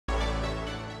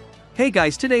Hey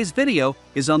guys, today's video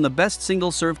is on the best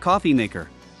single-serve coffee maker.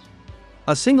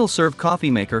 A single-serve coffee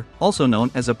maker, also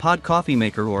known as a pod coffee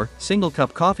maker or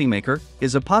single-cup coffee maker,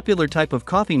 is a popular type of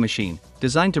coffee machine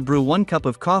designed to brew 1 cup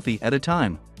of coffee at a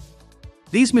time.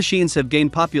 These machines have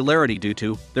gained popularity due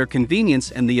to their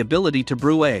convenience and the ability to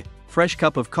brew a fresh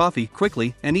cup of coffee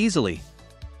quickly and easily.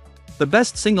 The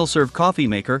best single-serve coffee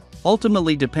maker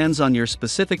ultimately depends on your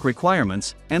specific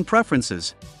requirements and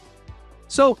preferences.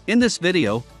 So, in this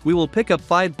video, we will pick up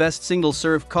 5 best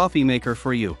single-serve coffee maker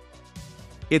for you.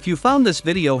 If you found this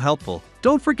video helpful,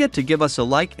 don't forget to give us a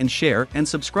like and share and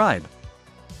subscribe.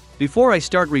 Before I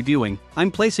start reviewing,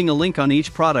 I'm placing a link on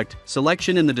each product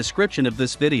selection in the description of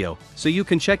this video, so you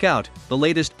can check out the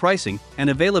latest pricing and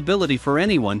availability for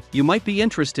anyone you might be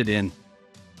interested in.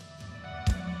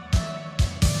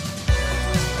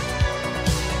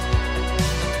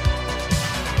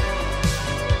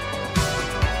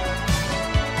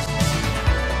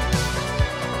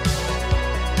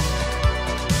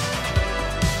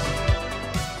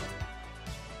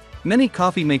 Many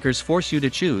coffee makers force you to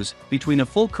choose between a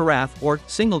full carafe or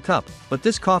single cup, but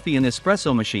this coffee and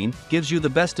espresso machine gives you the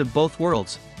best of both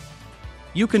worlds.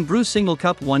 You can brew single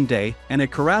cup one day and a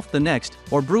carafe the next,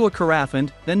 or brew a carafe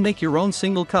and then make your own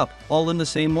single cup, all in the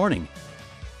same morning.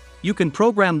 You can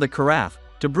program the carafe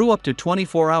to brew up to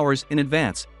 24 hours in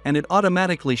advance, and it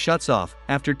automatically shuts off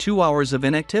after 2 hours of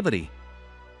inactivity.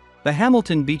 The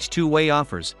Hamilton Beach 2-Way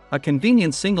offers a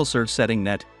convenient single-serve setting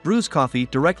that brews coffee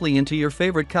directly into your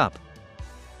favorite cup.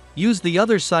 Use the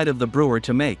other side of the brewer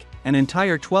to make an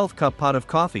entire 12-cup pot of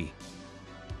coffee.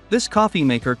 This coffee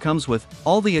maker comes with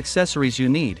all the accessories you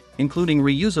need, including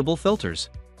reusable filters.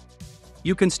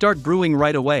 You can start brewing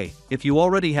right away if you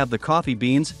already have the coffee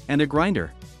beans and a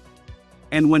grinder.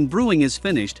 And when brewing is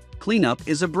finished, cleanup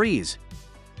is a breeze.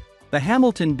 The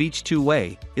Hamilton Beach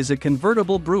 2-Way is a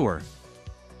convertible brewer.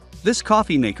 This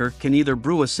coffee maker can either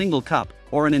brew a single cup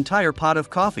or an entire pot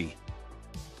of coffee.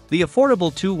 The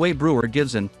affordable 2-way brewer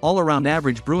gives an all-around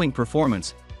average brewing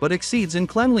performance, but exceeds in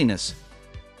cleanliness.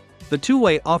 The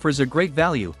 2-way offers a great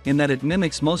value in that it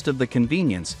mimics most of the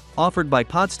convenience offered by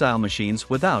pod-style machines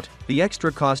without the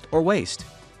extra cost or waste.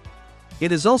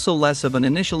 It is also less of an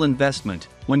initial investment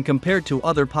when compared to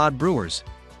other pod brewers.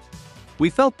 We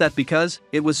felt that because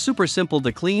it was super simple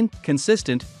to clean,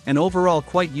 consistent, and overall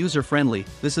quite user-friendly,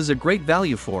 this is a great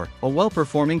value for a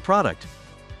well-performing product.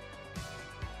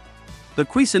 The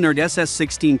Cuisinart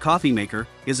SS16 coffee maker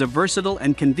is a versatile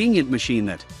and convenient machine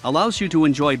that allows you to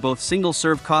enjoy both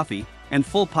single-serve coffee and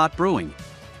full pot brewing.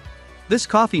 This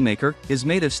coffee maker is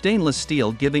made of stainless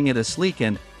steel, giving it a sleek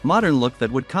and modern look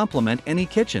that would complement any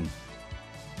kitchen.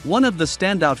 One of the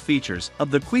standout features of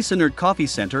the Cuisinart Coffee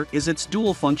Center is its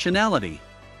dual functionality.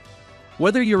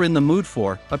 Whether you're in the mood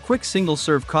for a quick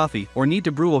single-serve coffee or need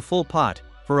to brew a full pot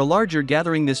for a larger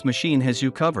gathering, this machine has you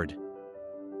covered.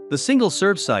 The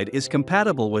single-serve side is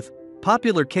compatible with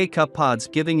popular K-cup pods,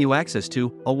 giving you access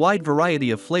to a wide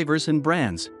variety of flavors and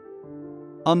brands.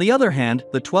 On the other hand,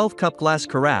 the 12-cup glass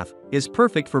carafe is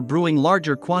perfect for brewing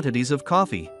larger quantities of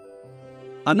coffee.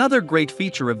 Another great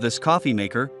feature of this coffee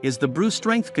maker is the brew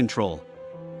strength control.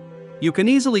 You can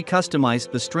easily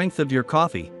customize the strength of your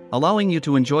coffee, allowing you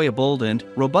to enjoy a bold and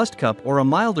robust cup or a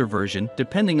milder version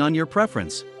depending on your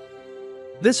preference.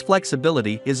 This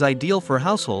flexibility is ideal for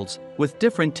households with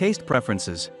different taste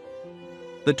preferences.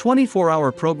 The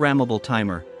 24-hour programmable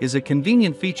timer is a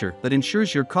convenient feature that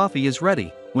ensures your coffee is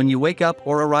ready when you wake up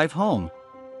or arrive home.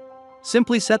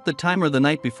 Simply set the timer the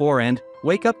night before and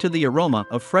wake up to the aroma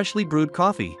of freshly brewed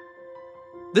coffee.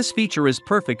 This feature is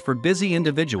perfect for busy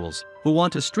individuals who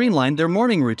want to streamline their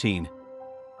morning routine.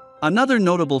 Another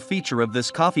notable feature of this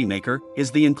coffee maker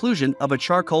is the inclusion of a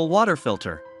charcoal water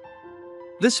filter.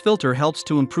 This filter helps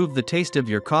to improve the taste of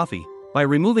your coffee by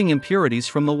removing impurities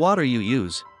from the water you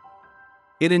use.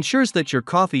 It ensures that your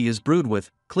coffee is brewed with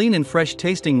clean and fresh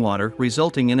tasting water,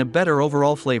 resulting in a better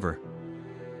overall flavor.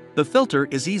 The filter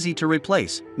is easy to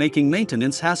replace, making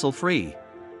maintenance hassle-free.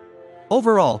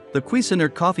 Overall, the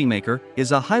Cuisinart coffee maker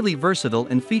is a highly versatile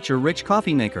and feature-rich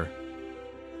coffee maker.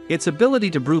 Its ability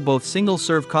to brew both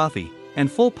single-serve coffee and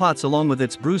full pots, along with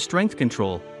its brew strength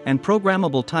control and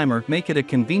programmable timer, make it a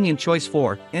convenient choice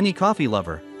for any coffee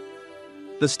lover.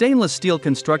 The stainless steel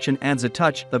construction adds a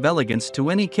touch of elegance to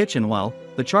any kitchen, while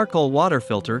the charcoal water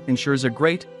filter ensures a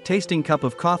great tasting cup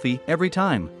of coffee every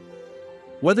time.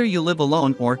 Whether you live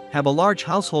alone or have a large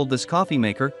household, this coffee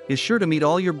maker is sure to meet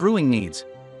all your brewing needs.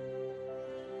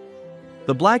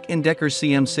 The Black & Decker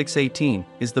CM618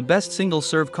 is the best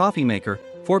single-serve coffee maker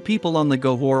for people on the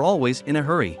go who are always in a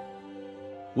hurry.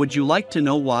 Would you like to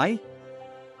know why?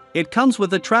 It comes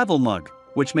with a travel mug,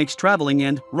 which makes traveling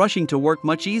and rushing to work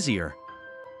much easier.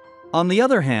 On the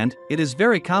other hand, it is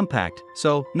very compact,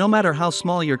 so no matter how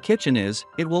small your kitchen is,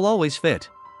 it will always fit.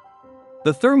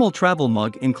 The thermal travel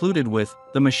mug included with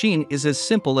the machine is as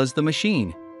simple as the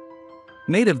machine.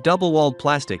 Made of double-walled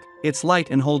plastic, it's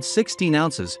light and holds 16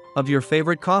 ounces of your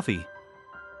favorite coffee.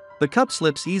 The cup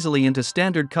slips easily into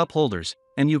standard cup holders,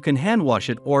 and you can hand wash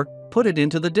it or put it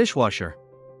into the dishwasher.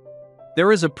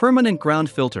 There is a permanent ground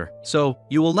filter, so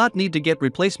you will not need to get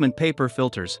replacement paper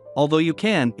filters, although you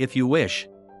can if you wish.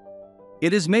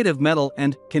 It is made of metal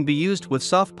and can be used with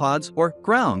soft pods or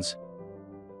grounds.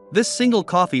 This single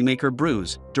coffee maker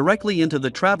brews directly into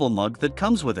the travel mug that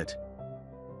comes with it.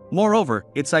 Moreover,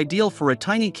 it's ideal for a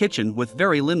tiny kitchen with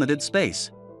very limited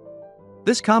space.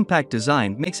 This compact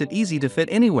design makes it easy to fit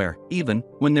anywhere, even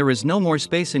when there is no more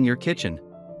space in your kitchen.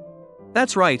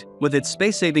 That's right, with its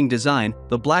space-saving design,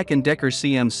 the Black & Decker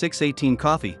CM618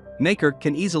 coffee maker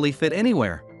can easily fit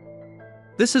anywhere.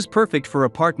 This is perfect for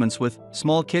apartments with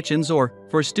small kitchens or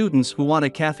for students who want a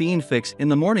caffeine fix in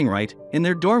the morning right in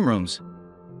their dorm rooms.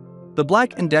 The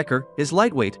Black & Decker is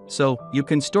lightweight, so you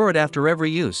can store it after every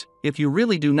use if you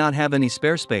really do not have any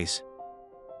spare space.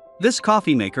 This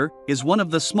coffee maker is one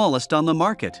of the smallest on the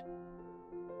market.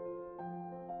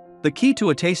 The key to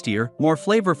a tastier, more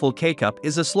flavorful K-Cup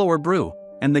is a slower brew,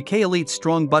 and the K-Elite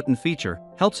strong button feature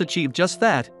helps achieve just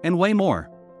that and way more.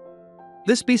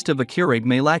 This beast of a Keurig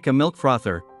may lack a milk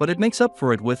frother, but it makes up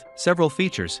for it with several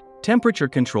features: temperature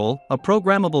control, a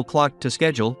programmable clock to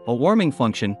schedule, a warming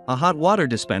function, a hot water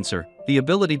dispenser, the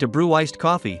ability to brew iced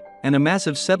coffee, and a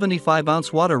massive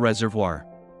 75-ounce water reservoir.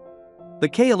 The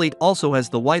K-Elite also has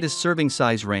the widest serving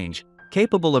size range,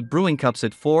 capable of brewing cups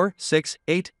at 4, 6,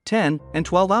 8, 10, and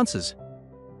 12 ounces.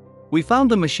 We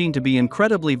found the machine to be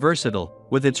incredibly versatile.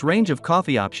 With its range of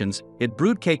coffee options, it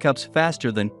brewed K-Cups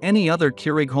faster than any other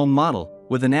Keurig home model,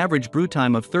 with an average brew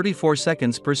time of 34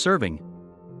 seconds per serving.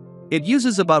 It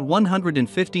uses about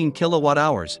 115 kilowatt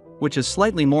hours, which is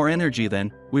slightly more energy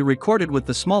than we recorded with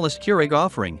the smallest Keurig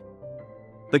offering.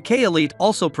 The K-Elite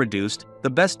also produced the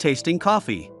best tasting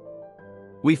coffee.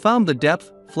 We found the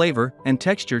depth, flavor, and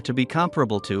texture to be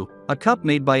comparable to a cup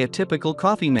made by a typical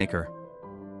coffee maker.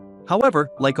 However,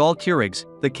 like all Keurigs,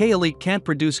 the K-Elite can't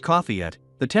produce coffee at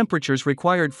the temperatures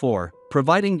required for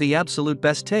providing the absolute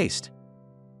best taste.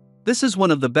 This is one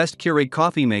of the best Keurig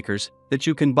coffee makers that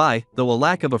you can buy, though a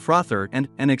lack of a frother and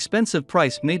an expensive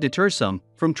price may deter some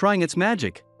from trying its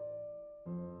magic.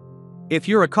 If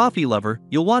you're a coffee lover,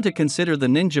 you'll want to consider the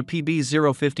Ninja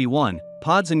PB051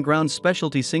 Pods and Grounds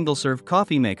Specialty Single-Serve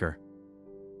Coffee Maker.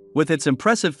 With its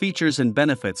impressive features and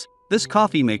benefits, this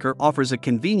coffee maker offers a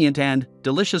convenient and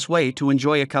delicious way to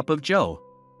enjoy a cup of joe.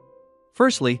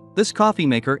 Firstly, this coffee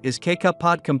maker is K-Cup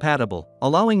pod compatible,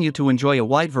 allowing you to enjoy a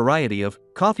wide variety of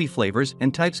coffee flavors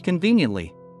and types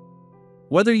conveniently.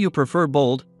 Whether you prefer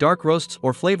bold, dark roasts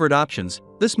or flavored options,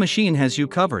 this machine has you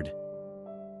covered.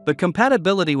 The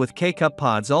compatibility with K-Cup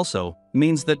pods also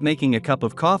means that making a cup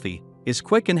of coffee is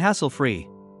quick and hassle-free.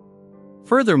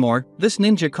 Furthermore, this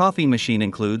Ninja coffee machine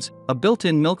includes a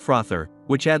built-in milk frother,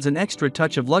 which adds an extra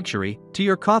touch of luxury to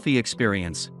your coffee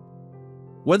experience.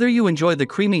 Whether you enjoy the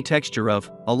creamy texture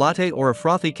of a latte or a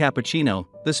frothy cappuccino,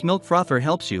 this milk frother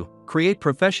helps you create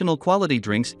professional quality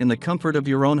drinks in the comfort of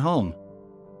your own home.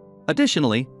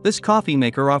 Additionally, this coffee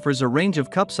maker offers a range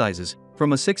of cup sizes,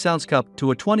 from a 6-ounce cup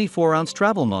to a 24-ounce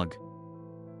travel mug.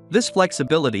 This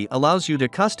flexibility allows you to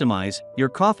customize your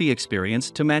coffee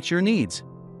experience to match your needs.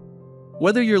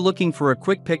 Whether you're looking for a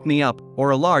quick pick-me-up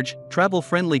or a large,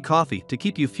 travel-friendly coffee to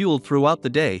keep you fueled throughout the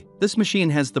day, this machine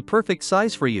has the perfect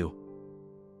size for you.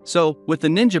 So, with the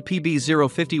Ninja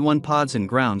PB051 Pods and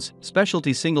Grounds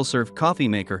Specialty Single-Serve Coffee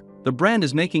Maker, the brand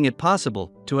is making it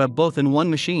possible to have both in one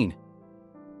machine.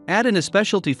 Add in a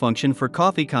specialty function for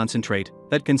coffee concentrate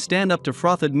that can stand up to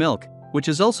frothed milk, which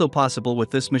is also possible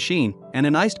with this machine, and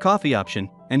an iced coffee option,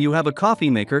 and you have a coffee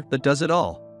maker that does it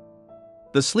all.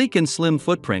 The sleek and slim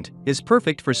footprint is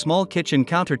perfect for small kitchen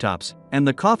countertops, and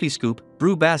the coffee scoop,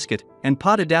 brew basket, and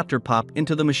pot adapter pop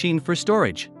into the machine for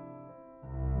storage.